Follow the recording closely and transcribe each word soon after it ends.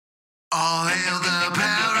All hail the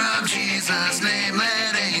power of Jesus' name,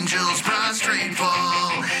 let angels prostrate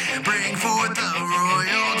fall. Bring forth the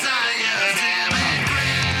royal diadem and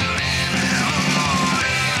crown him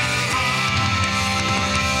Lord of all.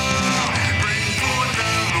 Bring forth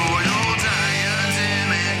the royal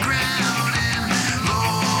diadem and crown him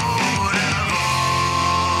Lord of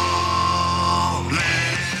all.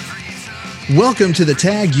 Let every tongue. Welcome to the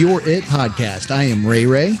Tag Your It podcast. I am Ray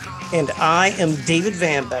Ray. And I am David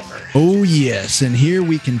Van Becker. Oh, yes. And here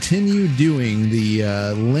we continue doing the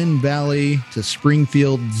Lynn Valley to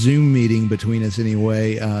Springfield Zoom meeting between us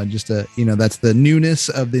anyway. That's the newness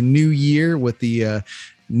of the new year with the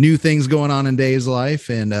new things going on in Dave's life.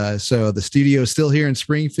 And so the studio is still here in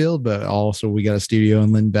Springfield, but also we got a studio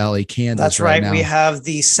in Lynn Valley, Kansas. That's right. Now. We have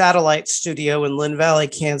the satellite studio in Lynn Valley,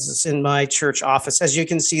 Kansas in my church office. As you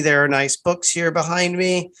can see, there are nice books here behind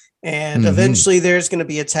me. And eventually there's going to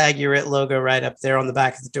be a Tag Your It logo right up there on the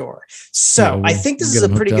back of the door. So I think this is a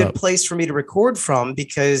pretty good place for me to record from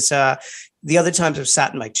because the other times I've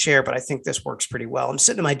sat in my chair, but I think this works pretty well. I'm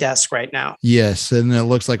sitting at my desk right now. Yes. And it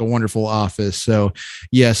looks like a wonderful office. So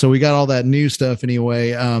yeah, so we got all that new stuff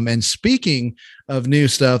anyway. And speaking of new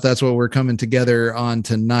stuff, that's what we're coming together on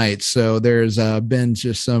tonight. So there's been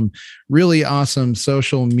just some really awesome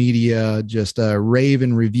social media, just a rave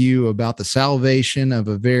and review about the salvation of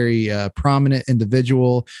a very prominent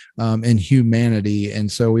individual in humanity.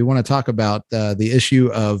 And so we want to talk about the issue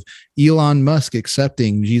of Elon Musk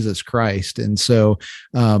accepting Jesus Christ. And so,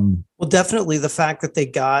 well, definitely the fact that they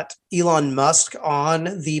got Elon Musk on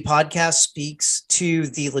the podcast speaks to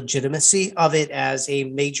the legitimacy of it as a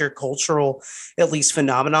major cultural, at least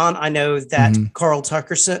phenomenon. I know that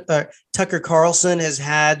Tucker Carlson has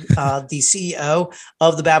had the CEO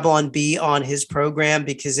of the Babylon Bee on his program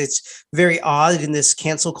because it's very odd in this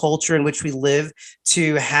cancel culture in which we live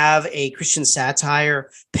to have a Christian satire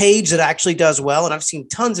page that actually does well. And I've seen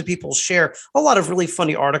tons of people share a lot of really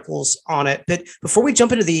funny articles on it. But before we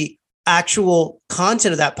jump into the actual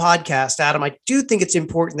content of that podcast, Adam, I do think it's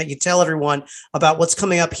important that you tell everyone about what's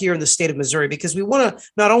coming up here in the state of Missouri, because we want to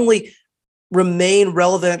not only remain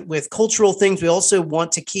relevant with cultural things, we also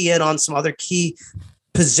want to key in on some other key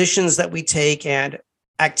positions that we take and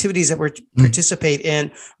activities that we participate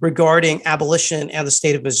in regarding abolition and the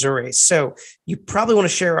state of Missouri. So you probably want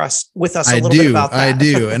to share with us a little bit about that. I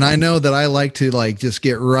do. And I know that I like to just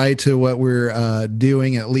get right to what we're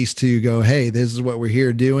doing, at least to go, hey, this is what we're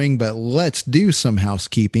here doing, but let's do some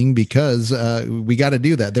housekeeping because we got to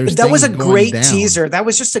do that. That was a great teaser. That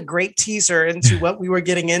was just a great teaser into what we were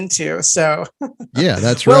getting into. So yeah,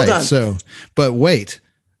 that's well right. Done. So, but wait.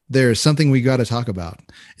 There's something we got to talk about.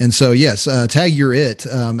 And so, yes, Tag Your It.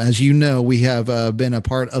 As you know, we have been a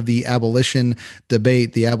part of the abolition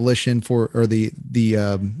debate, we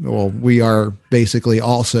are basically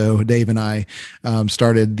also, Dave and I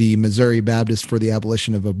started the Missouri Baptist for the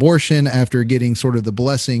Abolition of Abortion after getting sort of the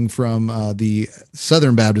blessing from the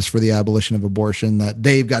Southern Baptist for the Abolition of Abortion that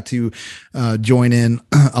Dave got to join in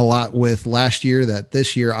a lot with last year, that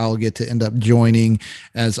this year I'll get to end up joining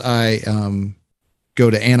as I go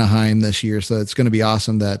to Anaheim this year. So it's going to be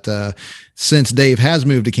awesome that since Dave has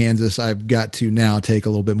moved to Kansas, I've got to now take a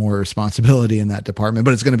little bit more responsibility in that department,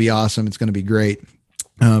 but it's going to be awesome. It's going to be great.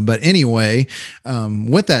 But anyway,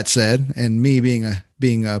 with that said, and me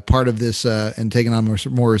being a part of this and taking on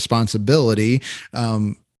more responsibility,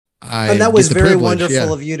 and that was very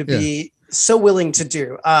wonderful of you to be so willing to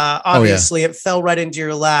do. Obviously, It fell right into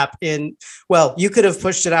your lap. You could have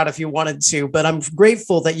pushed it out if you wanted to, but I'm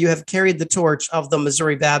grateful that you have carried the torch of the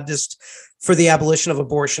Missouri Baptist for the abolition of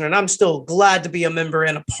abortion. And I'm still glad to be a member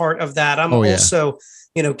and a part of that. I'm also,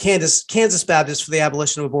 Kansas Baptist for the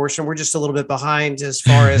abolition of abortion. We're just a little bit behind as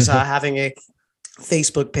far as having a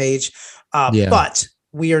Facebook page. But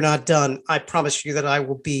we are not done. I promise you that I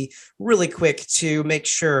will be really quick to make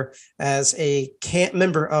sure, as a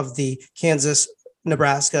member of the Kansas,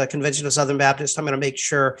 Nebraska Convention of Southern Baptists, I'm going to make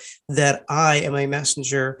sure that I am a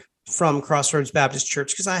messenger from Crossroads Baptist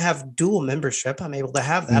Church because I have dual membership. I'm able to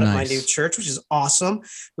have that at my new church, which is awesome,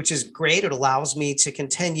 which is great. It allows me to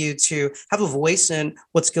continue to have a voice in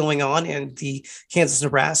what's going on in the Kansas,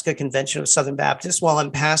 Nebraska Convention of Southern Baptists while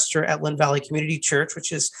I'm pastor at Lynn Valley Community Church,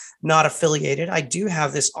 which is not affiliated. I do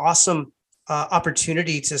have this awesome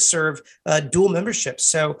opportunity to serve dual membership.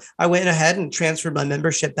 So I went ahead and transferred my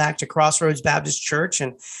membership back to Crossroads Baptist Church,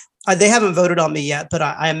 and they haven't voted on me yet, but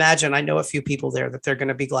I imagine I know a few people there that they're going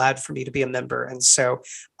to be glad for me to be a member. And so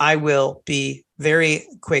I will be very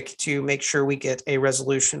quick to make sure we get a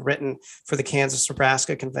resolution written for the Kansas,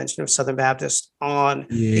 Nebraska Convention of Southern Baptists on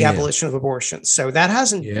the abolition of abortion. So that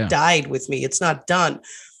hasn't died with me. It's not done.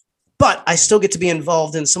 But I still get to be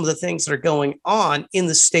involved in some of the things that are going on in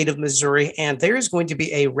the state of Missouri. And there is going to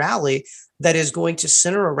be a rally that is going to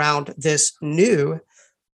center around this new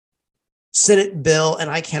Senate bill, and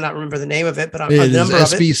I cannot remember the name of it, but it is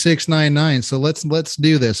SB 699. So let's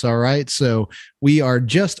do this. All right. So we are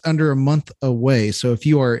just under a month away. So if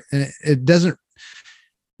you are,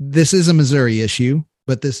 this is a Missouri issue,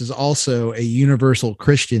 but this is also a universal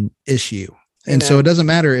Christian issue. And so it doesn't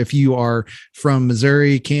matter if you are from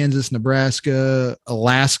Missouri, Kansas, Nebraska,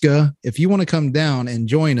 Alaska. If you want to come down and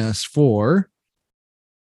join us for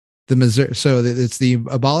the Missouri, so it's the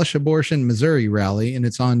Abolish Abortion Missouri rally, and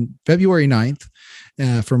it's on February 9th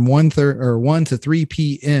from 1 to 3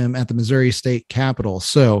 p.m. at the Missouri State Capitol.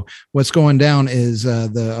 So what's going down is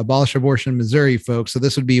the Abolish Abortion Missouri folks. So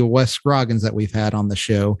this would be Wes Scroggins that we've had on the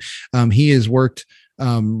show. He has worked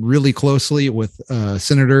really closely with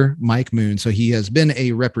Senator Mike Moon. So he has been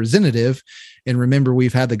a representative. And remember,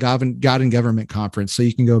 we've had the God and Government Conference. So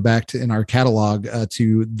you can go back to in our catalog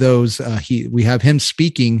to those. We have him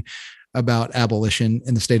speaking about abolition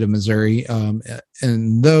in the state of Missouri.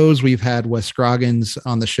 And those we've had Wes Scroggins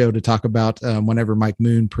on the show to talk about whenever Mike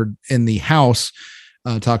Moon in the House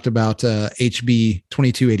talked about HB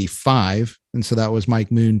 2285. And so that was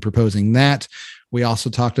Mike Moon proposing that. We also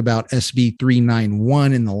talked about SB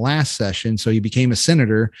 391 in the last session. So he became a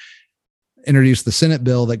senator, introduced the Senate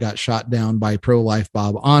bill that got shot down by pro-life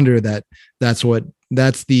Bob Onder. That's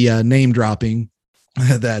the name dropping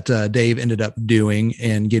that Dave ended up doing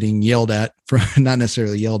and getting yelled at for, not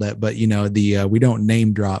necessarily yelled at, but we don't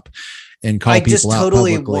name drop and call people out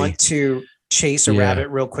publicly. I just totally want to chase a rabbit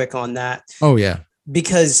real quick on that. Oh yeah.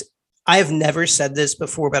 Because I have never said this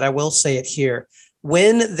before, but I will say it here.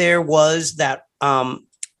 When there was that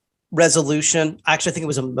resolution, actually, I think it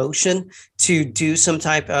was a motion to do some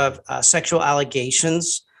type of sexual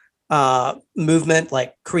allegations movement,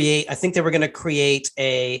 I think they were going to create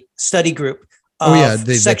a study group of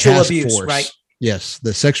sexual abuse, force. Right? Yes,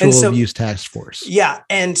 the sexual abuse task force. Yeah,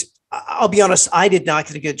 and I'll be honest, I did not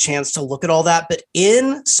get a good chance to look at all that, but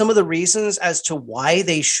in some of the reasons as to why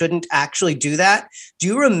they shouldn't actually do that, do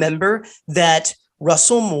you remember that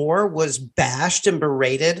Russell Moore was bashed and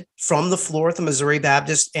berated from the floor at the Missouri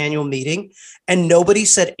Baptist annual meeting, and nobody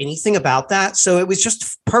said anything about that? So it was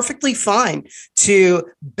just perfectly fine to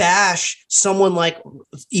bash someone like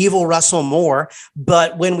evil Russell Moore.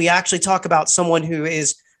 But when we actually talk about someone who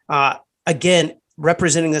is, again,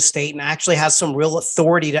 representing the state and actually has some real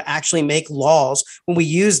authority to actually make laws, when we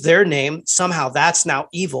use their name, somehow that's now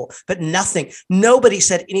evil. But nobody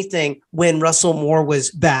said anything when Russell Moore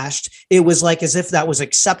was bashed. It was like as if that was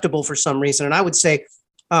acceptable for some reason. And I would say,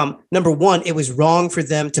 number one, it was wrong for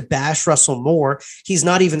them to bash Russell Moore. He's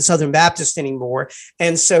not even Southern Baptist anymore.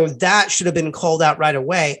 And so that should have been called out right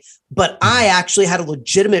away. But I actually had a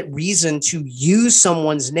legitimate reason to use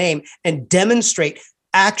someone's name and demonstrate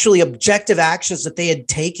actually objective actions that they had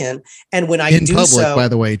taken. And when I in do public, so, by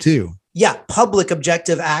the way, too. Yeah, public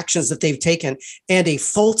objective actions that they've taken, and a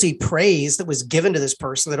faulty praise that was given to this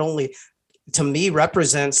person that only, to me,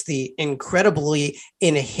 represents the incredibly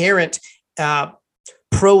inherent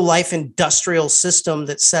pro-life industrial system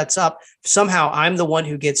that sets up. Somehow I'm the one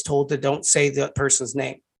who gets told to don't say the person's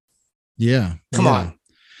name. Yeah. Come on.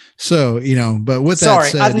 So, but with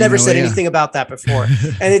that said, I've never said anything about that before,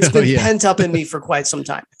 and it's been pent up in me for quite some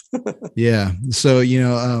time. Yeah. So,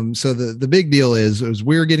 so the big deal is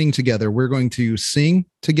we're getting together. We're going to sing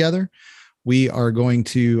together. We are going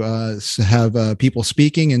to have people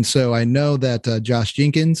speaking. And so I know that Josh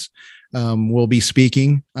Jenkins will be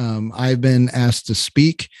speaking. I've been asked to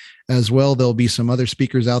speak as well. There'll be some other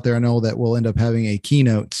speakers out there. I know that we'll end up having a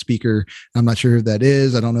keynote speaker. I'm not sure who that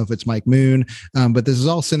is. I don't know if it's Mike Moon, but this is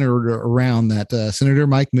all centered around that Senator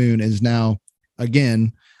Mike Moon is now,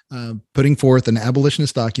 again, putting forth an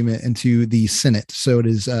abolitionist document into the Senate. So it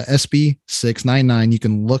is SB 699. You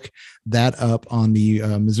can look that up on the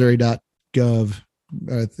Missouri.gov.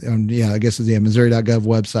 I guess it's the Missouri.gov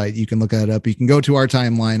website. You can look that up. You can go to our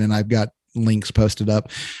timeline, and I've got links posted up,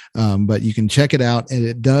 but you can check it out. And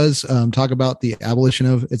it does talk about the abolition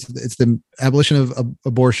of it's the Abolition of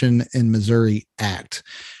Abortion in Missouri Act.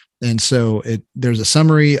 And so there's a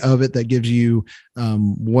summary of it that gives you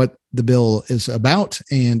what the bill is about,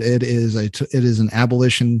 and it is an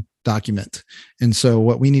abolition document. And so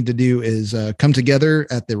what we need to do is come together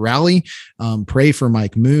at the rally, pray for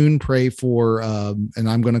Mike Moon, pray for, and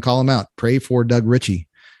I'm going to call him out, pray for Doug Ritchie,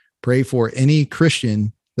 pray for any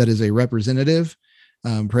Christian that is a representative,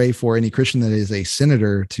 pray for any Christian that is a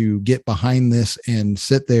senator to get behind this and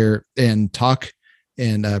sit there and talk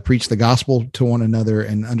and preach the gospel to one another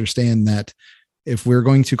and understand that if we're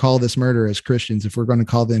going to call this murder as Christians, if we're going to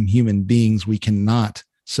call them human beings, we cannot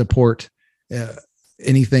support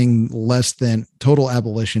anything less than total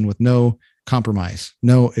abolition with no compromise,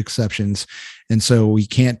 no exceptions. And so we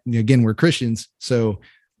can't, again, we're Christians. So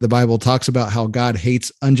the Bible talks about how God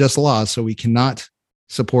hates unjust laws. So we cannot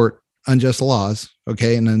support unjust laws.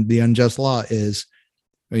 Okay. And then the unjust law is,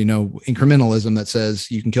 incrementalism that says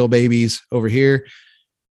you can kill babies over here,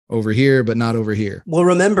 but not over here. Well,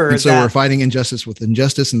 remember, and so we're fighting injustice with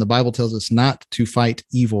injustice. And the Bible tells us not to fight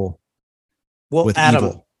evil with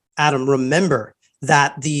evil. Adam, remember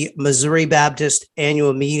that the Missouri Baptist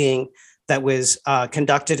annual meeting that was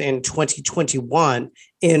conducted in 2021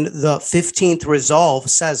 in the 15th resolve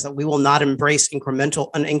says that we will not embrace an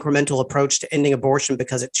incremental approach to ending abortion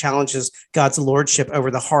because it challenges God's lordship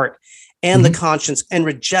over the heart and the conscience and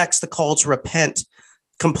rejects the call to repent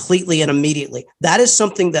completely and immediately. That is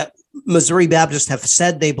something that Missouri Baptists have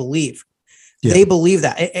said they believe. Yeah. They believe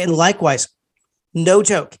that. And likewise, no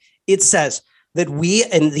joke, it says that we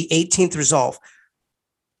in the 18th resolve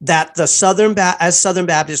that as Southern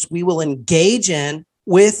Baptists, we will engage in,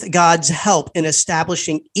 with God's help, in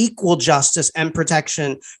establishing equal justice and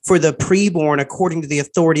protection for the preborn according to the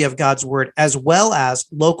authority of God's word, as well as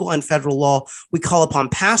local and federal law. We call upon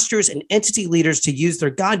pastors and entity leaders to use their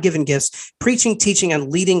God-given gifts, preaching, teaching,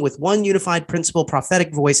 and leading with one unified principle,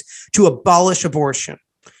 prophetic voice, to abolish abortion.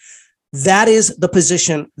 That is the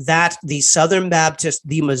position that the Southern Baptist,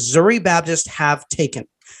 the Missouri Baptists have taken.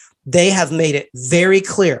 They have made it very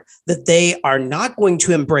clear that they are not going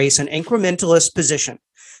to embrace an incrementalist position.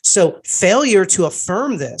 So failure to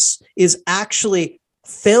affirm this is actually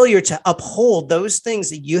failure to uphold those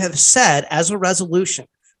things that you have said as a resolution.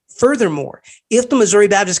 Furthermore, if the Missouri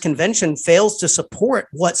Baptist Convention fails to support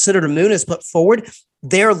what Senator Moon has put forward,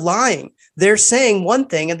 they're lying. They're saying one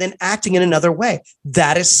thing and then acting in another way.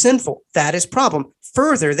 That is sinful. That is problem.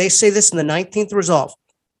 Further, they say this in the 19th resolve,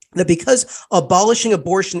 that because abolishing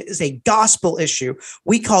abortion is a gospel issue,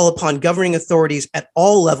 we call upon governing authorities at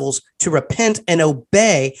all levels to repent and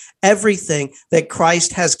obey everything that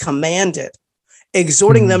Christ has commanded,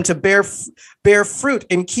 exhorting them to bear fruit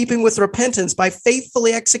in keeping with repentance by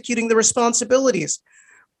faithfully executing the responsibilities.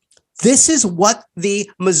 This is what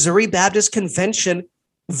the Missouri Baptist Convention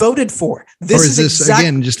voted for. This is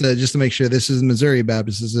again, just to make sure, this is Missouri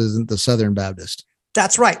Baptist. This isn't the Southern Baptist.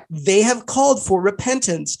 That's right. They have called for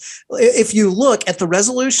repentance. If you look at the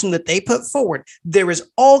resolution that they put forward, there is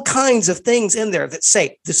all kinds of things in there that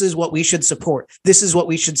say, this is what we should support. This is what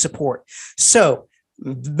we should support. So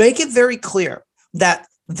make it very clear that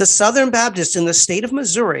the Southern Baptists in the state of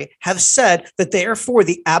Missouri have said that they are for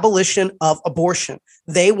the abolition of abortion.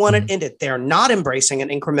 They want it ended. They are not embracing an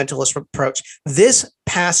incrementalist approach. This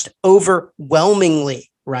passed overwhelmingly,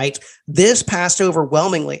 right? This passed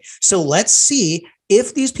overwhelmingly. So let's see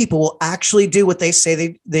if these people will actually do what they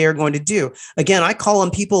say they are going to do. Again, I call on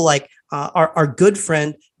people like our good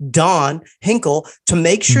friend, Don Hinkle, to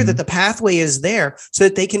make sure that the pathway is there so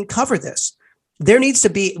that they can cover this. There needs to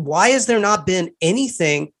be, why has there not been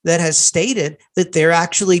anything that has stated that they're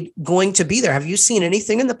actually going to be there? Have you seen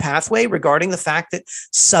anything in the pathway regarding the fact that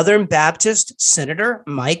Southern Baptist Senator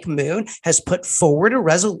Mike Moon has put forward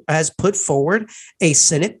a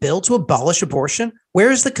Senate bill to abolish abortion? Where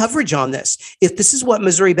is the coverage on this? If this is what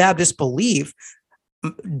Missouri Baptists believe,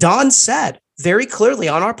 Don said very clearly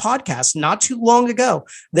on our podcast not too long ago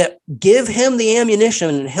that give him the ammunition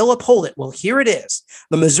and he'll uphold it. Well, here it is.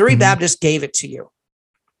 The Missouri Baptist gave it to you.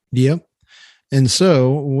 Yep. And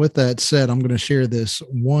so with that said, I'm going to share this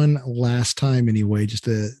one last time anyway, just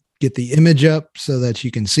to get the image up so that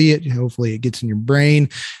you can see it. Hopefully it gets in your brain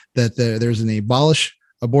that there's an Abolish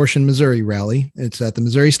Abortion Missouri rally. It's at the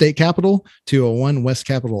Missouri State Capitol, 201 West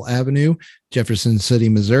Capitol Avenue, Jefferson City,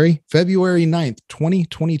 Missouri, February 9th,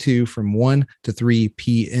 2022 from 1 to 3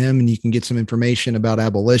 p.m. And you can get some information about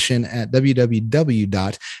abolition at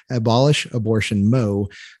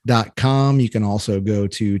www.abolishabortionmo.com. You can also go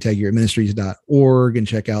to tagyourministries.org and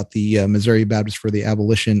check out the Missouri Baptist for the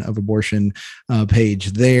Abolition of Abortion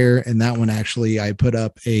page there. And that one, actually, I put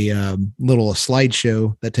up a little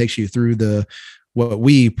slideshow that takes you through what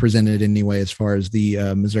we presented anyway, as far as the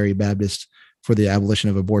Missouri Baptist for the Abolition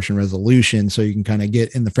of Abortion resolution. So you can kind of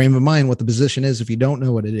get in the frame of mind what the position is if you don't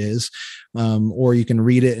know what it is, or you can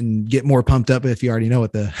read it and get more pumped up if you already know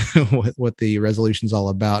what the what the resolution is all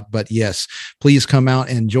about. But yes, please come out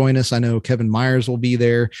and join us. I know Kevin Myers will be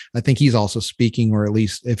there. I think he's also speaking, or at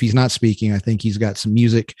least if he's not speaking, I think he's got some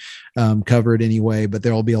music covered anyway. But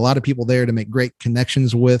there will be a lot of people there to make great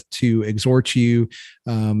connections with, to exhort you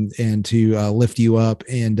and to lift you up.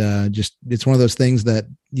 And just, it's one of those things that,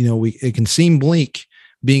 it can seem bleak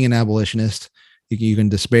being an abolitionist. you can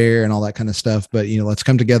despair and all that kind of stuff. But, let's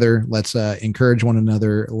come together. Let's encourage one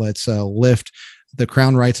another. Let's lift the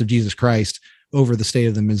crown rights of Jesus Christ over the state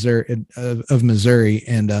of Missouri,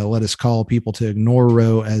 and let us call people to ignore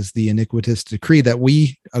Roe as the iniquitous decree that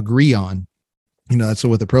we agree on. That's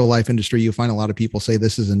with the pro-life industry. You'll find a lot of people say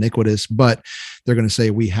this is iniquitous, but they're going to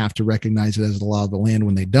say we have to recognize it as the law of the land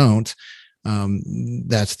when they don't.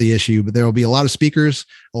 That's the issue. But there will be a lot of speakers,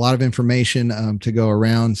 a lot of information to go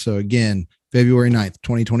around. So again, February 9th,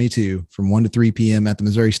 2022, from 1 to 3 p.m. at the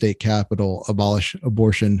Missouri State Capitol, Abolish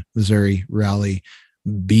Abortion Missouri rally.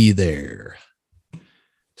 Be there.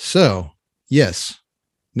 So, yes,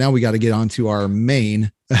 now we got to get on to our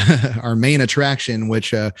main attraction,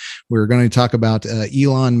 which we're going to talk about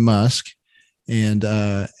Elon Musk and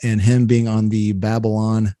him being on the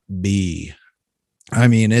Babylon Bee. I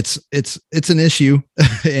mean, it's an issue,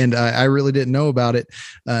 and I really didn't know about it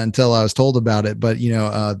until I was told about it. But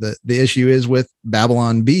the issue is with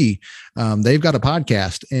Babylon Bee. They've got a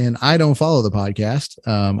podcast, and I don't follow the podcast.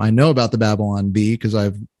 I know about the Babylon Bee because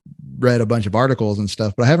I've read a bunch of articles and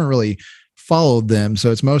stuff, but I haven't really followed them. So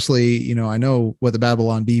it's mostly, I know what the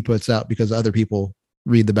Babylon Bee puts out because other people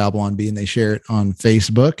read the Babylon Bee and they share it on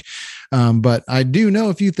Facebook. But I do know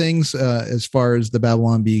a few things as far as the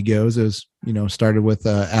Babylon Bee goes. It was, started with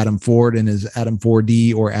Adam Ford and his Adam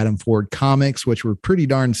 4D or Adam Ford comics, which were pretty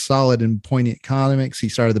darn solid and poignant comics. He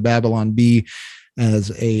started the Babylon Bee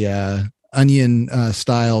as a onion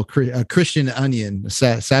style Christian Onion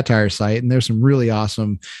satire site, and there's some really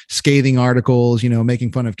awesome scathing articles,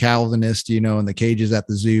 making fun of Calvinists, in the cages at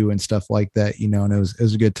the zoo and stuff like that, and it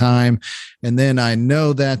was a good time. And then I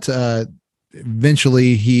know that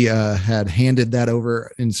eventually he had handed that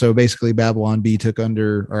over, and so basically Babylon Bee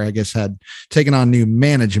had taken on new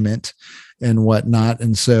management and whatnot.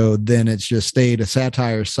 And so then it's just stayed a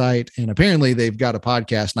satire site. And apparently they've got a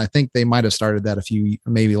podcast. And I think they might have started that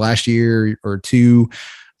maybe last year or two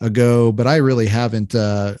ago, but I really haven't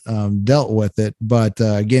dealt with it. But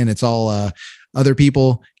again, it's all other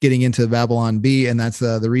people getting into Babylon Bee. And that's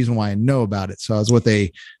the reason why I know about it. So I was with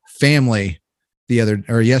a family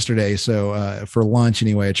yesterday. So for lunch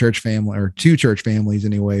anyway, a church family or two church families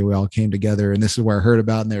anyway, we all came together, and this is where I heard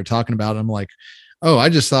about it, and they were talking about it. I'm like, oh, I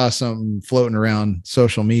just saw something floating around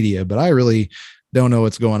social media, but I really don't know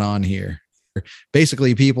what's going on here.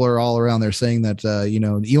 Basically, people are all around there saying that,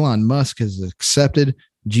 Elon Musk has accepted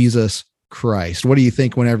Jesus Christ. What do you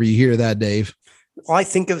think whenever you hear that, Dave? Well, I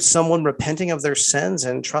think of someone repenting of their sins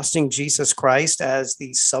and trusting Jesus Christ as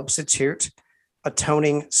the substitute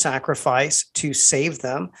atoning sacrifice to save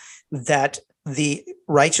them, that the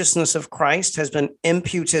righteousness of Christ has been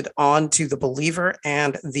imputed onto the believer,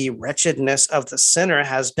 and the wretchedness of the sinner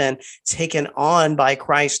has been taken on by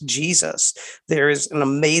Christ Jesus. There is an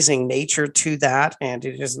amazing nature to that, and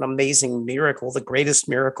it is an amazing miracle, the greatest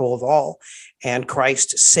miracle of all. And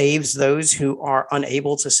Christ saves those who are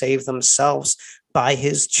unable to save themselves by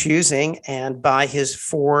his choosing and by his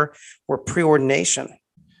preordination.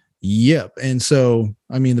 Yep. And so,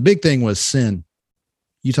 the big thing was sin.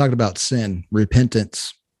 You talked about sin,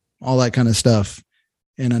 repentance, all that kind of stuff.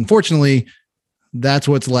 And unfortunately, that's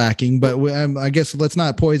what's lacking. But I guess let's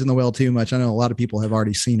not poison the well too much. I know a lot of people have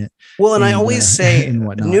already seen it. Well, and I always say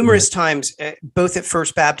numerous times, both at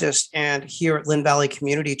First Baptist and here at Lynn Valley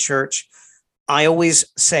Community Church, I always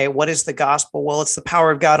say, what is the gospel? Well, it's the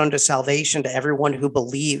power of God unto salvation to everyone who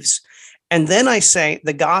believes. And then I say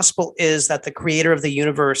the gospel is that the creator of the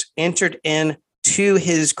universe entered in to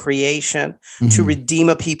his creation to redeem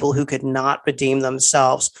a people who could not redeem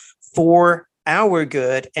themselves for our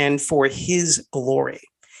good and for his glory.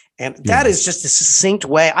 And that is just a succinct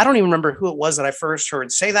way. I don't even remember who it was that I first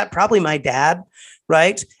heard say that, probably my dad.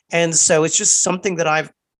 Right. And so it's just something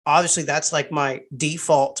that obviously that's like my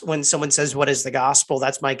default when someone says, what is the gospel?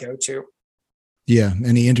 That's my go-to. Yeah.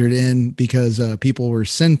 And he entered in because people were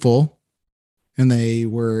sinful and they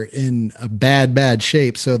were in a bad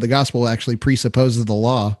shape. So the gospel actually presupposes the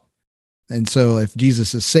law. And so if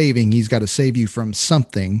Jesus is saving, he's got to save you from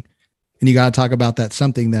something. And you got to talk about that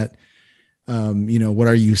something that, what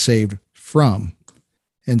are you saved from?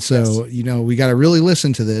 And so, we got to really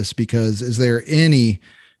listen to this, because is there any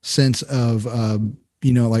sense of,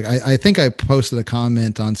 I think I posted a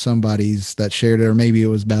comment on somebody's that shared it, or maybe it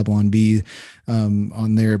was Babylon Bee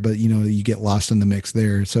on there, but you get lost in the mix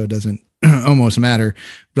there. So it doesn't almost matter,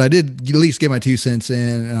 but I did at least get my 2 cents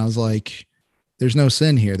in, and I was like, there's no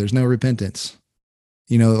sin here. There's no repentance.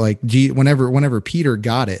 Whenever Peter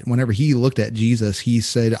got it, whenever he looked at Jesus, he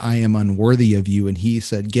said, I am unworthy of you. And he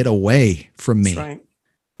said, get away from me. That's right.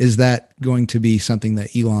 Is that going to be something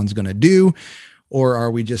that Elon's going to do? Or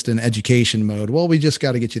are we just in education mode? Well, we just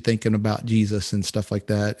got to get you thinking about Jesus and stuff like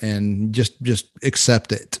that, and just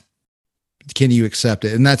accept it. Can you accept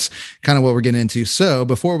it? And that's kind of what we're getting into. So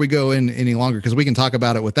before we go in any longer, because we can talk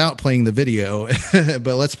about it without playing the video,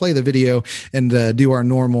 but let's play the video and do our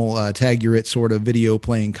normal tag your it sort of video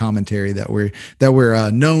playing commentary that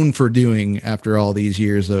we're known for doing after all these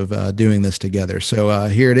years of doing this together. So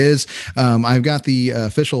here it is. I've got the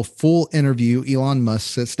official full interview. Elon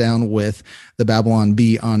Musk sits down with the Babylon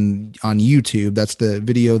Bee on YouTube. That's the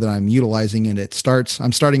video that I'm utilizing, and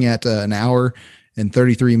I'm starting at an hour and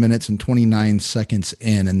 33 minutes and 29 seconds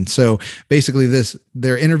in. And so basically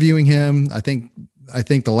they're interviewing him. I think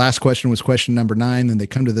the last question was question number 9, and they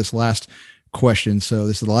come to this last question. So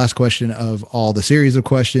this is the last question of all the series of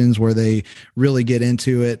questions where they really get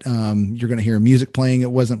into it. You're going to hear music playing.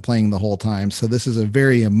 It wasn't playing the whole time. So this is a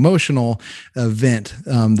very emotional event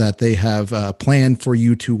that they have planned for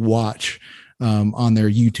you to watch on their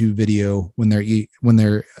YouTube video when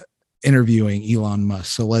they're interviewing Elon Musk.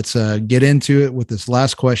 So let's get into it with this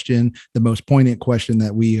last question, the most poignant question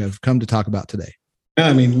that we have come to talk about today. Yeah,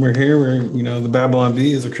 I mean, we're here. The Babylon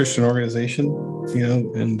Bee is a Christian organization,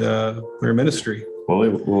 and we're a ministry.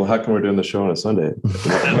 Well, how come we're doing the show on a Sunday? Good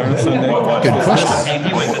question.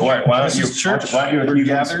 Why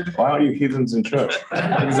aren't you heathens in church?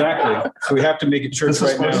 Exactly. So we have to make it church this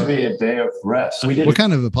is supposed to be a day of rest. What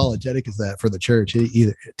kind of apologetic is that for the church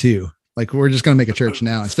either too? Like, we're just going to make a church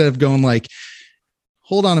now instead of going like,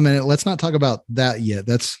 hold on a minute. Let's not talk about that yet.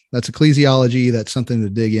 That's ecclesiology. That's something to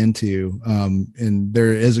dig into. And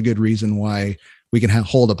there is a good reason why we can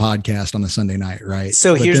hold a podcast on a Sunday night. Right.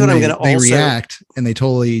 So here's what I'm going to they react and they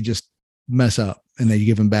totally just mess up and they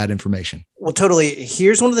give them bad information. Well, totally.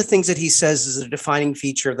 Here's one of the things that he says is a defining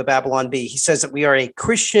feature of the Babylon Bee. He says that we are a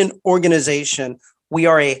Christian organization. We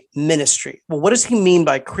are a ministry. Well, what does he mean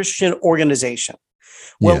by Christian organization?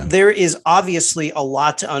 Well, there is obviously a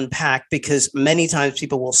lot to unpack, because many times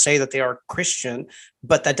people will say that they are Christian,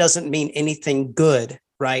 but that doesn't mean anything good,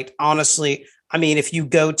 right? Honestly, I mean, if you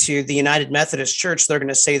go to the United Methodist Church, they're going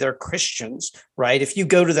to say they're Christians, right? If you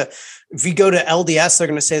go to LDS, they're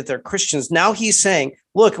going to say that they're Christians. Now he's saying,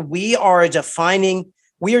 look, we are defined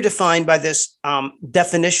by this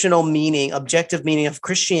definitional meaning, objective meaning of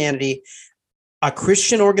Christianity. A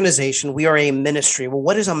Christian organization, we are a ministry. Well,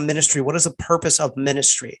 what is a ministry? What is the purpose of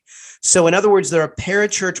ministry? So in other words, they're a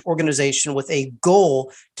parachurch organization with a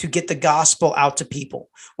goal to get the gospel out to people.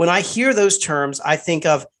 When I hear those terms, I think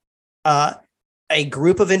of a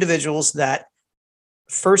group of individuals that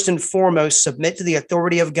first and foremost submit to the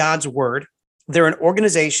authority of God's word. They're an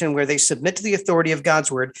organization where they submit to the authority of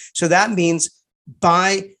God's word. So that means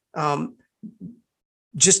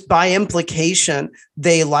just by implication,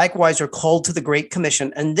 they likewise are called to the Great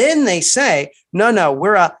Commission. And then they say, no,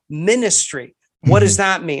 we're a ministry. What does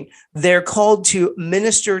that mean? They're called to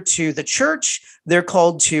minister to the church. They're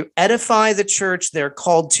called to edify the church. They're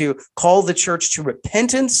called to call the church to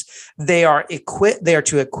repentance. They are to equip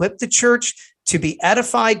the church to be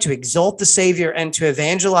edified, to exalt the Savior, and to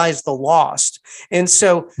evangelize the lost. And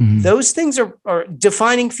so those things are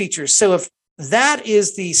defining features. So if that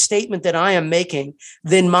is the statement that I am making,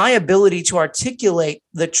 then my ability to articulate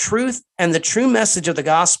the truth and the true message of the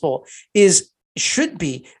gospel should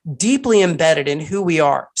be deeply embedded in who we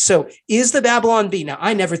are. So is the Babylon Bee? Now,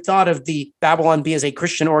 I never thought of the Babylon Bee as a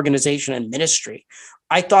Christian organization and ministry.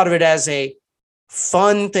 I thought of it as a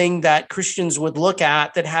fun thing that Christians would look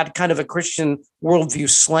at that had kind of a Christian worldview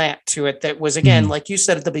slant to it. That was, again, like you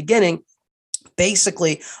said at the beginning,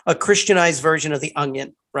 basically a Christianized version of The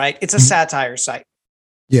Onion, right? It's a satire site.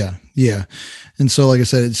 Yeah. Yeah. And so, like I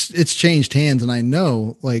said, it's changed hands. And I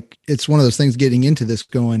know, like, it's one of those things getting into this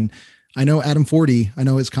going, I know Adam Forty, I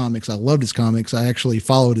know his comics. I loved his comics. I actually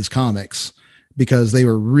followed his comics because they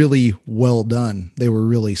were really well done. They were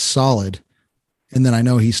really solid. And then I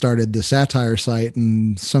know he started the satire site,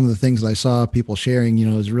 and some of the things that I saw people sharing,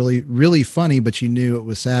 is really, really funny, but you knew it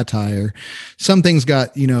was satire. Some things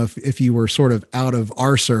got, if you were sort of out of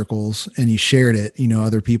our circles and you shared it,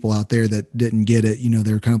 other people out there that didn't get it,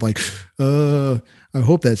 they're kind of like, I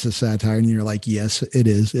hope that's a satire. And you're like, yes, it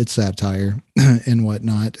is. It's satire and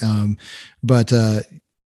whatnot. But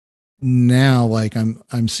now, like,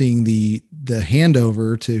 I'm seeing the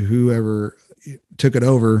handover to whoever took it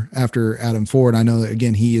over after Adam Ford. I know that,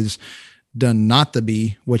 again, he has done Not the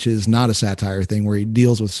Bee, which is not a satire thing, where he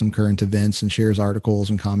deals with some current events and shares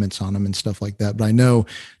articles and comments on them and stuff like that. But I know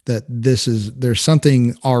that there's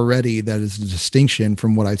something already that is a distinction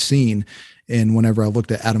from what I've seen. And whenever I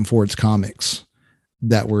looked at Adam Ford's comics,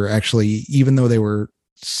 that were actually, even though they were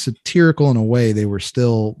satirical in a way, they were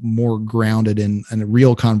still more grounded in a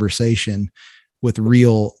real conversation with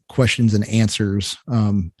real questions and answers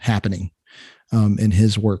happening in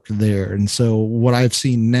his work there. And so what I've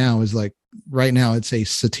seen now is like right now it's a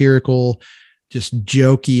satirical, just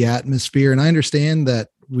jokey atmosphere. And I understand that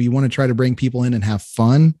we want to try to bring people in and have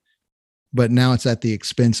fun, but now it's at the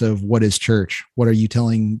expense of what is church? What are you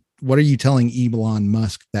telling Elon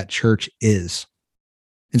Musk that church is?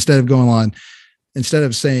 Instead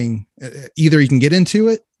of saying either you can get into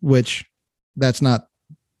it, which that's not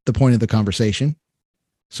the point of the conversation.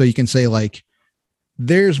 So you can say like,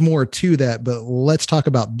 there's more to that, but let's talk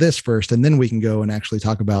about this first. And then we can go and actually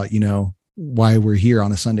talk about, why we're here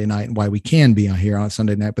on a Sunday night and why we can be here on a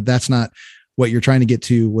Sunday night. But that's not what you're trying to get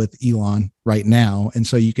to with Elon right now. And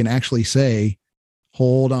so you can actually say,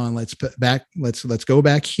 hold on, let's go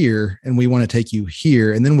back here. And we want to take you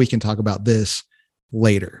here. And then we can talk about this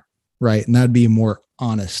later. Right. And that'd be more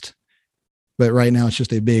honest. But right now it's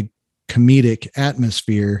just a big comedic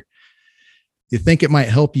atmosphere. You think it might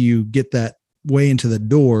help you get that way into the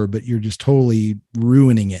door, but you're just totally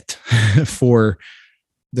ruining it for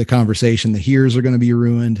the conversation. The hearers are going to be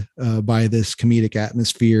ruined by this comedic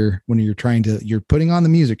atmosphere when you're putting on the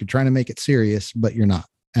music, you're trying to make it serious, but you're not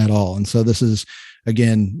at all. And so this is,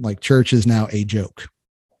 again, like church is now a joke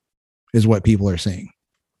is what people are saying.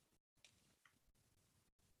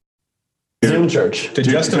 Zoom church. To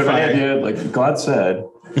justify it, like God said,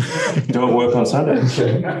 don't work on Sunday.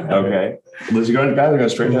 Okay. Guys are going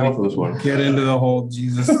straight down for this one. Get into the whole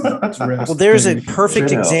Jesus rest. Well, there's a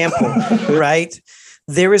perfect example, right?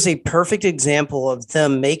 There is a perfect example of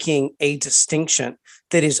them making a distinction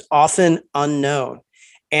that is often unknown,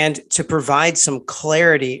 and to provide some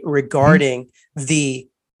clarity regarding the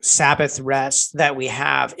Sabbath rest that we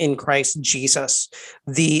have in Christ Jesus,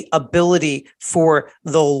 the ability for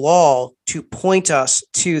the law to point us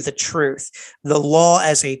to the truth, the law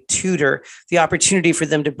as a tutor, the opportunity for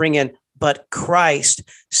them to bring in, but Christ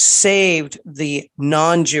saved the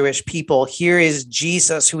non-Jewish people. Here is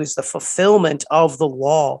Jesus, who is the fulfillment of the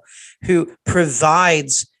law, who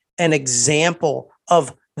provides an example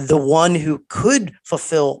of the one who could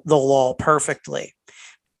fulfill the law perfectly.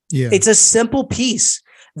 Yeah. It's a simple piece.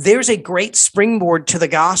 There's a great springboard to the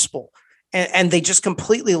gospel, and they just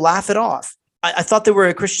completely laugh it off. I thought they were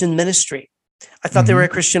a Christian ministry. I thought they were a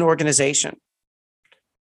Christian organization.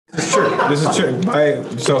 This is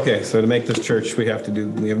church. So to make this church, we have to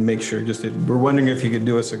make sure. We're wondering if you could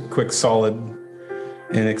do us a quick solid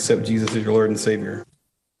and accept Jesus as your Lord and Savior.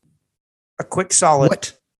 A quick solid.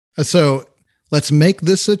 What? So let's make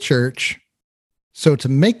this a church. So to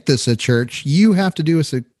make this a church, you have to do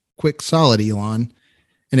us a quick solid, Elon,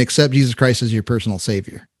 and accept Jesus Christ as your personal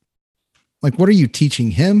Savior. Like, what are you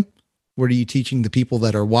teaching him? What are you teaching the people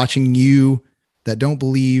that are watching you that don't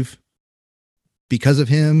believe because of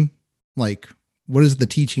him? Like, what is the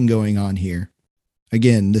teaching going on here?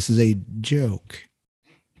 Again, this is a joke.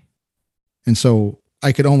 And so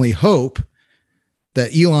I could only hope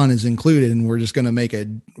that Elon is included, and we're just going to make I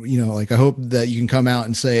hope that you can come out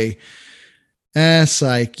and say,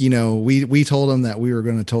 we told him that we were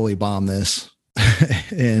going to totally bomb this.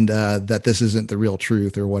 And that this isn't the real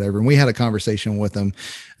truth or whatever. And we had a conversation with them,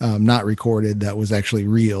 not recorded, that was actually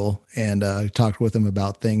real, and talked with them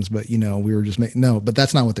about things. But we were just but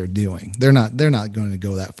that's not what they're doing. They're not going to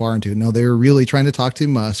go that far into it. No, they're really trying to talk to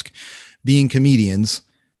Musk, being comedians,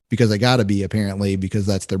 because they got to be, apparently, because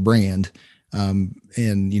that's their brand.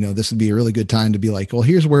 This would be a really good time to be like, well,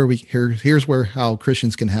 here's where how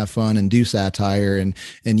Christians can have fun and do satire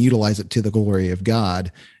and utilize it to the glory of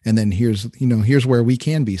God. And then here's where we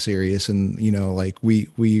can be serious. And,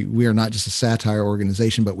 we are not just a satire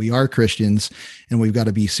organization, but we are Christians, and we've got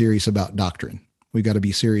to be serious about doctrine. We've got to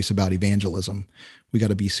be serious about evangelism. We got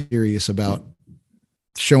to be serious about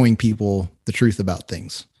showing people the truth about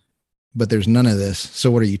things, but there's none of this.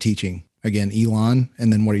 So what are you teaching? Again, Elon,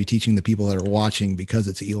 and then what are you teaching the people that are watching because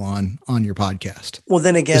it's Elon on your podcast? Well,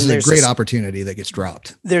 then again, there's a great opportunity that gets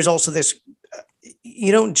dropped. There's also this,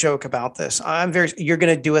 you don't joke about this. You're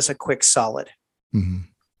going to do us a quick solid. Mm-hmm.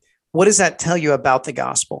 What does that tell you about the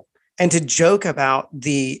gospel? And to joke about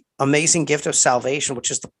the amazing gift of salvation,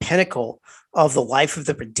 which is the pinnacle of the life of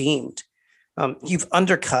the redeemed. You've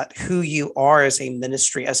undercut who you are as a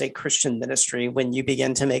ministry, as a Christian ministry, when you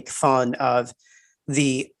begin to make fun of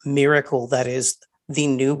the miracle that is the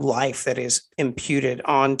new life that is imputed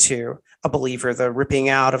onto a believer, the ripping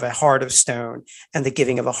out of a heart of stone and the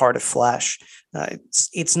giving of a heart of flesh.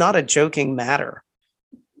 It's not a joking matter.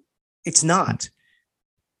 It's not.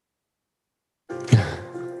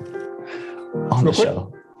 On the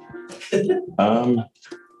show.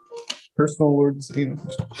 Personal words,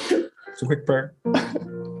 it's a quick prayer.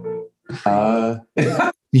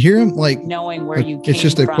 You hear him like knowing where you came it's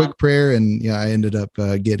just a from. quick prayer. And yeah, I ended up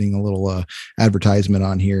getting a little advertisement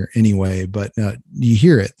on here anyway, but you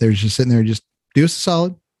hear it. They're just sitting there, just do us a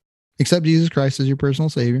solid, accept Jesus Christ as your personal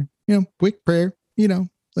savior, quick prayer,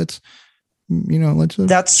 let's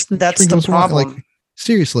that's the problem. Like,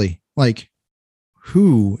 seriously, like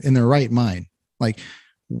who in their right mind, like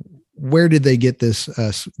where did they get this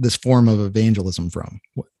form of evangelism from?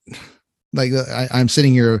 Like I'm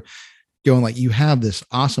sitting here going like, you have this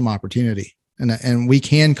awesome opportunity, and we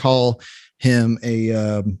can call him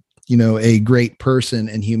a great person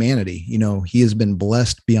in humanity. He has been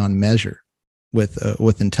blessed beyond measure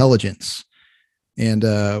with intelligence and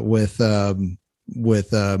with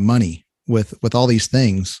money, with all these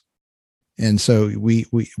things. And so we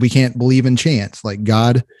can't believe in chance. Like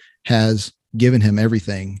God has given him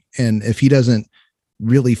everything. And if he doesn't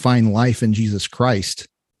really find life in Jesus Christ,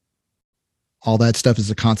 all that stuff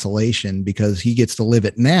is a consolation, because he gets to live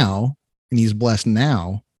it now and he's blessed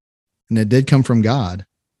now. And it did come from God,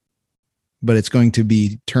 but it's going to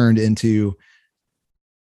be turned into,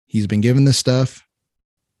 he's been given this stuff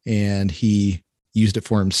and he used it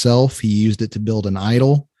for himself. He used it to build an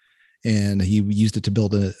idol, and he used it to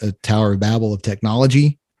build a Tower of Babel of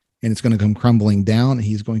technology, and it's going to come crumbling down. And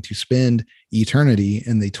he's going to spend eternity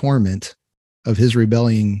in the torment of his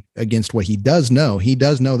rebellion against what he does know. He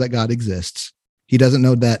does know that God exists. He doesn't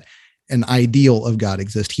know that an ideal of God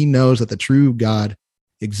exists. He knows that the true God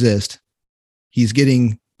exists. He's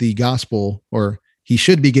getting the gospel, or he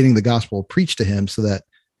should be getting the gospel preached to him, so that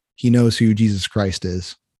he knows who Jesus Christ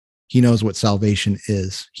is. He knows what salvation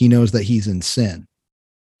is. He knows that he's in sin.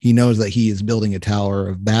 He knows that he is building a Tower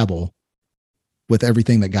of Babel with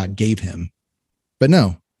everything that God gave him. But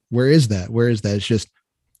no, where is that? Where is that? It's just,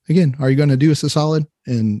 again, are you going to do us a solid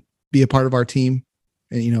and be a part of our team?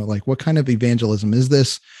 And, like, what kind of evangelism is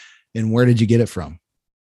this? And where did you get it from?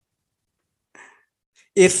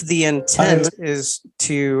 If the intent is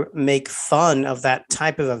to make fun of that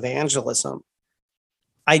type of evangelism,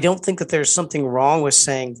 I don't think that there's something wrong with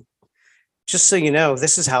saying, just so you know,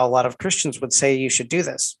 this is how a lot of Christians would say you should do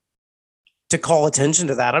this, to call attention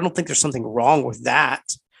to that. I don't think there's something wrong with that.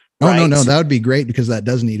 Oh, right? No, that would be great, because that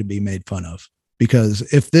does need to be made fun of. Because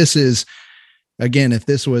if this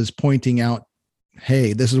was pointing out,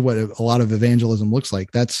 hey, this is what a lot of evangelism looks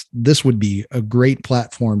like, this would be a great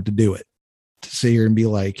platform to do it, to sit here and be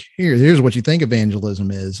like, here's what you think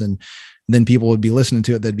evangelism is. And then people would be listening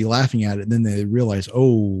to it. They'd be laughing at it. And then they realize,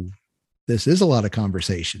 oh, this is a lot of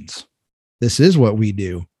conversations. This is what we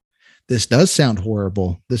do. This does sound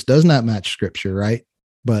horrible. This does not match scripture. Right.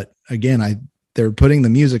 But again, they're putting the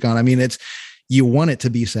music on. I mean, you want it to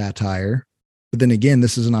be satire, but then again,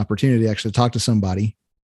 this is an opportunity to actually talk to somebody,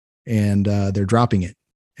 and they're dropping it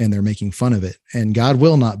and they're making fun of it, and God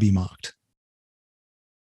will not be mocked.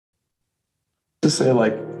 To say,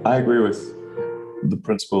 like, I agree with the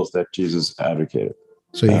principles that Jesus advocated.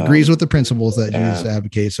 So he agrees with the principles that Jesus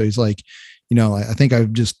advocates. So he's like, I think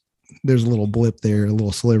there's a little blip there, a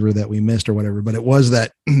little sliver that we missed or whatever, but it was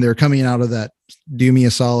that they're coming out of that, do me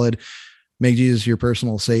a solid, make Jesus your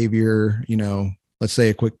personal savior, let's say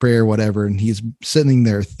a quick prayer, whatever. And he's sitting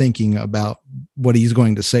there thinking about what he's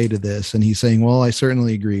going to say to this. And he's saying, well, I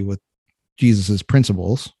certainly agree with Jesus's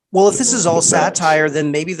principles. Well, if this is all satire,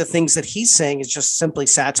 then maybe the things that he's saying is just simply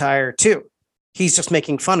satire too. He's just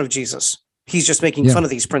making fun of Jesus. He's just making fun of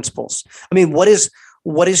these principles. I mean, what is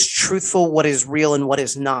truthful, what is real, and what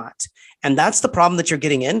is not? And that's the problem that you're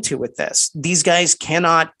getting into with this. These guys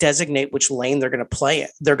cannot designate which lane they're going to play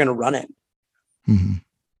it. They're going to run it. Mm-hmm.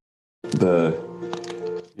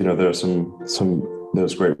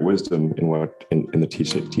 There's great wisdom in the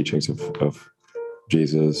teachings of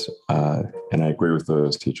Jesus, and I agree with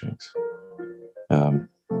those teachings. And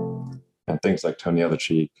things like turn the other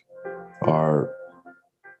cheek are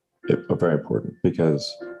very important,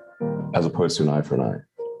 because as opposed to an eye for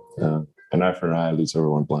an eye leads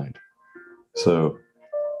everyone blind. So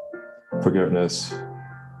forgiveness,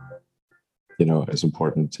 is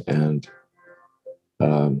important, and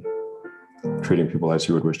treating people as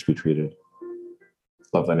you would wish to be treated.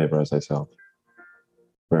 Love thy neighbor as thyself.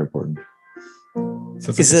 Very important. So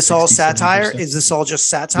is this all satire? Is this all just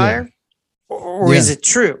satire? Yeah. Or is it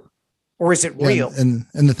true? Or is it real? And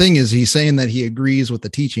the thing is, he's saying that he agrees with the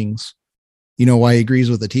teachings. You know why he agrees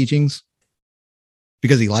with the teachings?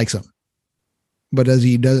 Because he likes them. But does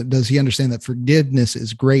he understand that forgiveness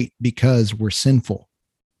is great because we're sinful?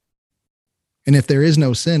 And if there is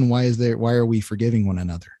no sin, why are we forgiving one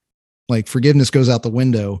another? Like, forgiveness goes out the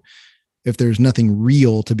window if there's nothing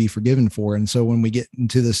real to be forgiven for. And so when we get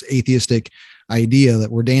into this atheistic idea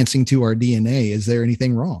that we're dancing to our DNA, is there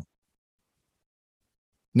anything wrong?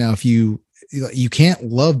 Now, if you can't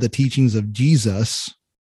love the teachings of Jesus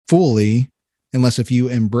fully unless if you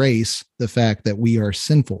embrace the fact that we are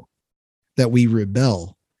sinful, that we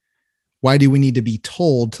rebel. Why do we need to be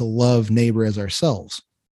told to love neighbor as ourselves?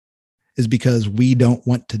 Is because we don't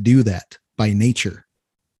want to do that by nature.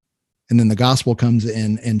 And then the gospel comes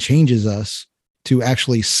in and changes us to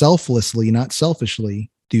actually selflessly, not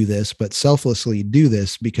selfishly do this, but selflessly do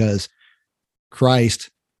this because Christ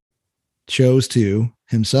chose to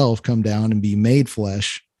himself come down and be made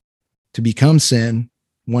flesh to become sin,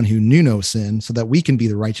 one who knew no sin, so that we can be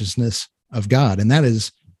the righteousness of God. And that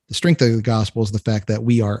is the strength of the gospel, is the fact that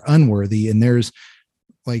we are unworthy. And there's,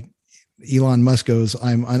 like Elon Musk goes,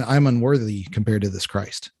 I'm unworthy compared to this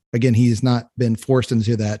Christ. Again, he's not been forced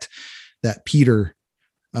into that Peter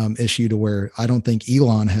issue to where I don't think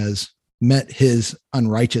Elon has met his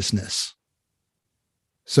unrighteousness.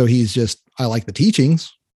 So he's just, I like the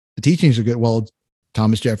teachings. The teachings are good. Well,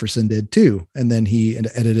 Thomas Jefferson did too. And then he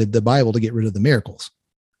edited the Bible to get rid of the miracles.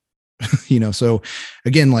 So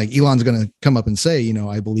again, like Elon's going to come up and say,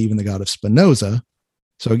 I believe in the God of Spinoza.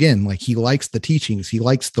 So again, like he likes the teachings, he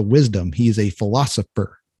likes the wisdom. He's a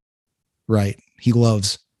philosopher, right? He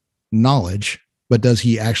loves knowledge, but does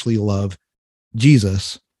he actually love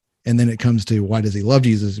Jesus? And then it comes to, why does he love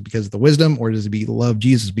Jesus? Because of the wisdom, or does he love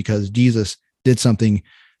Jesus because Jesus did something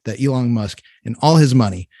that Elon Musk and all his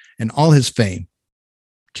money and all his fame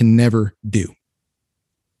can never do?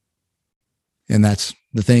 And that's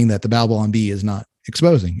the thing that the Babylon Bee is not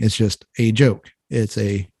exposing. It's just a joke. It's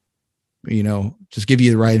a, just give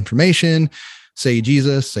you the right information, say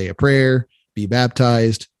Jesus, say a prayer, be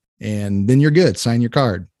baptized, and then you're good. Sign your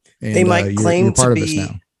card. And they might claim to be,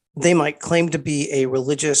 they might claim to be a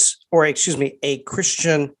a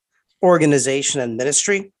Christian organization and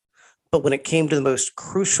ministry. But when it came to the most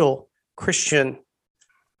crucial Christian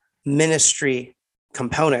ministry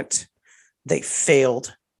component, they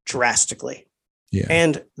failed drastically. Yeah.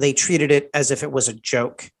 And they treated it as if it was a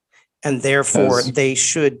joke, and therefore they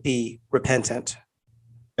should be repentant.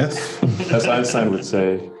 Yes. As Einstein would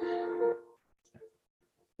say,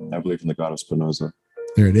 I believe in the God of Spinoza.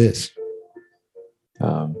 There it is.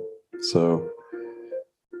 But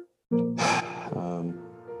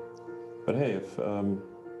hey,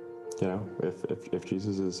 if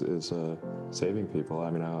Jesus is saving people,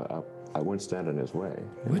 I mean, I wouldn't stand in his way.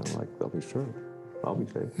 They'll be true. I'll be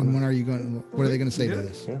faithful. And when are you going? What are they going to say to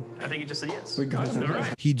this? Yeah. I think he just said yes. We got it. All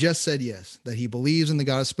right. He just said yes, that he believes in the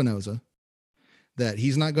God of Spinoza, that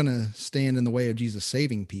he's not going to stand in the way of Jesus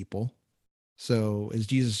saving people. So is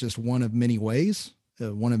Jesus just one of many ways,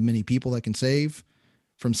 one of many people that can save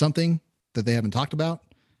from something that they haven't talked about?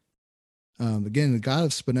 Again, the God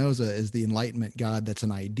of Spinoza is the Enlightenment God. That's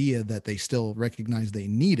an idea that they still recognize they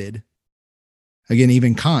needed. Again,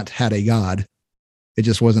 even Kant had a God. It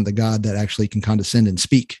just wasn't the God that actually can condescend and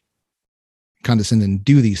speak, condescend and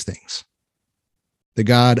do these things. The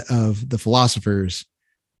God of the philosophers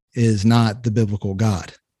is not the biblical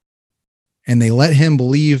God. And they let him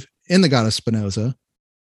believe in the God of Spinoza,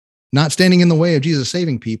 not standing in the way of Jesus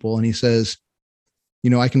saving people. And he says,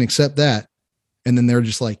 I can accept that. And then they're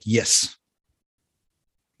just like, yes,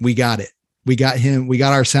 we got it. We got him. We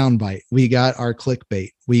got our soundbite. We got our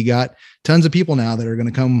clickbait. We got tons of people now that are going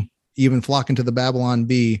to come even flocking to the Babylon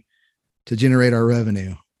Bee to generate our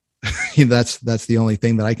revenue. That's the only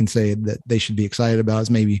thing that I can say that they should be excited about, is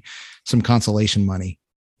maybe some consolation money.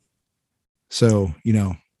 So,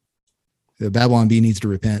 the Babylon Bee needs to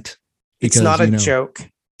repent. Because, it's not a joke.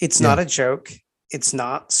 It's not a joke. It's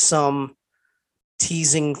not some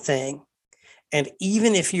teasing thing. And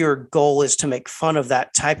even if your goal is to make fun of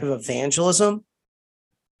that type of evangelism,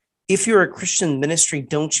 if you're a Christian ministry,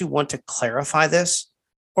 don't you want to clarify this?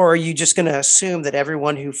 Or are you just going to assume that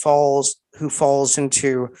everyone who falls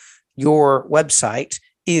into your website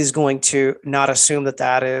is going to not assume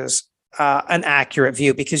that is an accurate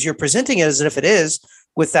view? Because you're presenting it as if it is,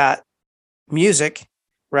 with that music,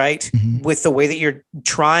 right? Mm-hmm. With the way that you're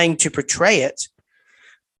trying to portray it.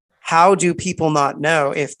 How do people not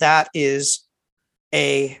know if that is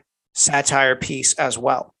a satire piece as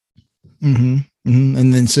well? Mm-hmm. Mm-hmm.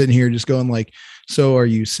 And then sitting here just going like, so are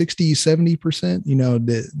you 60,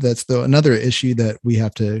 70%? That's another issue that we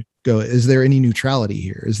have to go. Is there any neutrality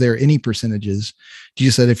here? Is there any percentages?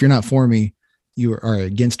 Jesus said, if you're not for me, you are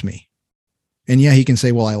against me. And yeah, he can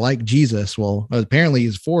say, well, I like Jesus. Well, apparently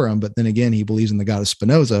he's for him, but then again, he believes in the God of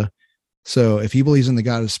Spinoza. So if he believes in the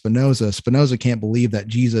God of Spinoza, Spinoza can't believe that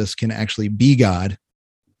Jesus can actually be God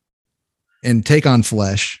and take on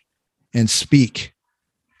flesh and speak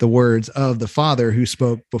the words of the Father who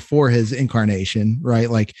spoke before his incarnation, right?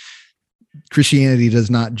 Like Christianity does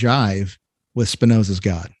not jive with Spinoza's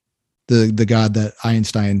God, the God that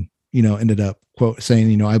Einstein, ended up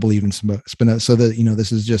saying, I believe in Spinoza. So that,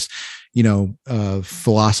 this is just,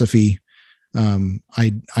 philosophy,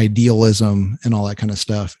 idealism and all that kind of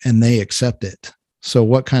stuff. And they accept it. So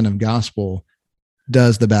what kind of gospel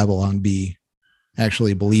does the Babylon Bee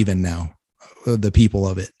actually believe in now? The people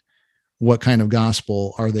of it? What kind of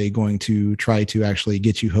gospel are they going to try to actually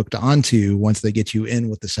get you hooked onto once they get you in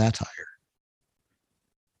with the satire?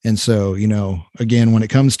 And so, again, when it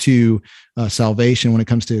comes to salvation, when it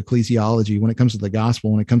comes to ecclesiology, when it comes to the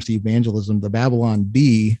gospel, when it comes to evangelism, the Babylon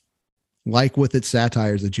Bee, like with its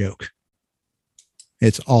satire, is a joke.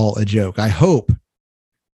 It's all a joke. I hope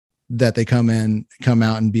that they come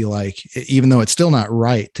out and be like, even though it's still not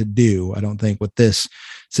right to do, I don't think with this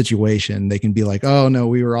situation, they can be like, oh no,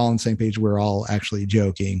 we were all on the same page. We're all actually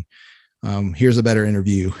joking. Here's a better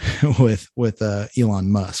interview with Elon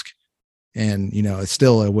Musk. And,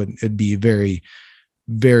 it'd be very,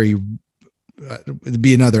 very, it'd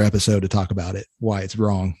be another episode to talk about it, why it's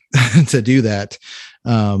wrong to do that.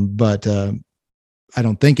 But I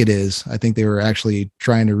don't think it is. I think they were actually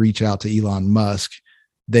trying to reach out to Elon Musk.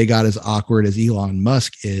 They got as awkward as Elon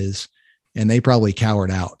Musk is, and they probably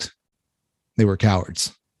cowered out. They were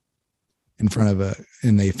cowards in front of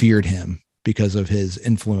and they feared him because of his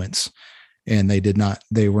influence. And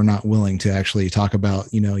they were not willing to actually talk about,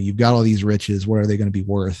 you've got all these riches. What are they going to be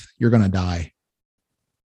worth? You're going to die.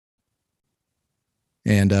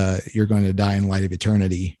 And you're going to die in light of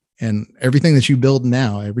eternity. And everything that you build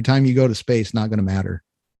now, every time you go to space, not going to matter.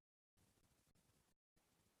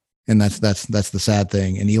 And that's the sad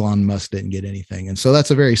thing. And Elon Musk didn't get anything. And so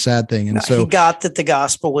that's a very sad thing. And so he got that the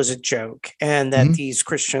gospel was a joke and that these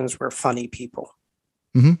Christians were funny people.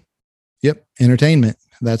 Mm-hmm. Yep. Entertainment.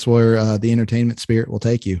 That's where the entertainment spirit will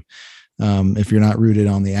take you. If you're not rooted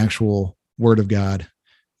on the actual word of God,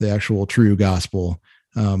 the actual true gospel,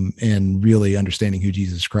 and really understanding who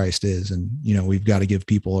Jesus Christ is. And, we've got to give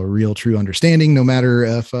people a real true understanding, no matter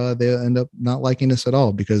if they end up not liking us at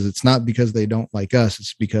all, because it's not because they don't like us.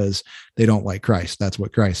 It's because they don't like Christ. That's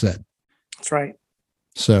what Christ said. That's right.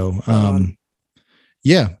 So,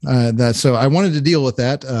 so I wanted to deal with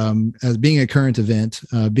that as being a current event,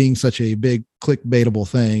 being such a big clickbaitable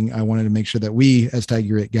thing. I wanted to make sure that we as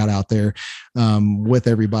Taggart got out there with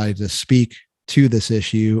everybody to speak to this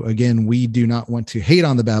issue. Again, we do not want to hate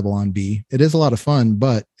on the Babylon Bee. It is a lot of fun,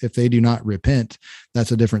 but if they do not repent,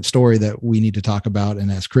 that's a different story that we need to talk about.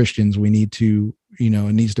 And as Christians, we need to, it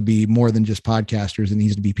needs to be more than just podcasters. It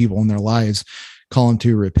needs to be people in their lives, call them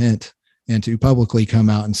to repent and to publicly come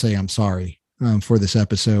out and say, I'm sorry for this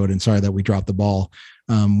episode and sorry that we dropped the ball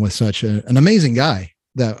with such an amazing guy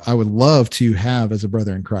that I would love to have as a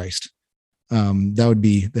brother in Christ. That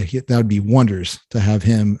would be wonders to have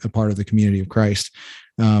him a part of the community of Christ,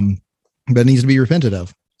 but it needs to be repented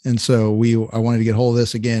of. And so I wanted to get hold of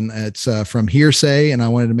this again. It's from hearsay, and I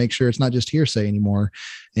wanted to make sure it's not just hearsay anymore,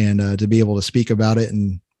 and to be able to speak about it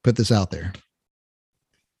and put this out there.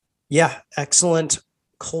 Yeah, excellent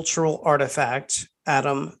cultural artifact,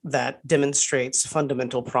 Adam, that demonstrates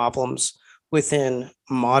fundamental problems within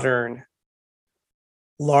modern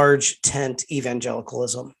large tent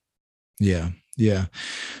evangelicalism. Yeah.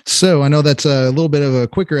 So I know that's a little bit of a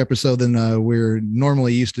quicker episode than we're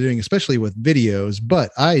normally used to doing, especially with videos,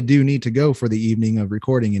 but I do need to go for the evening of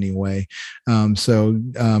recording anyway. So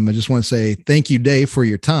I just want to say thank you, Dave, for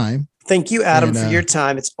your time. Thank you, Adam, for your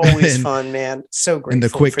time. It's always fun, man. So great. And the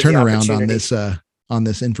quick turnaround on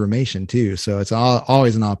this information too. So it's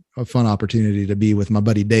always a fun opportunity to be with my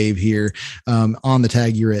buddy Dave here on the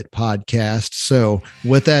Taggart podcast. So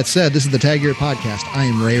with that said, this is the Taggart podcast. I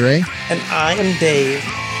am Ray. And I am Dave.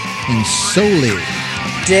 And Soli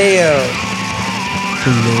Deo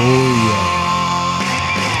Gloria.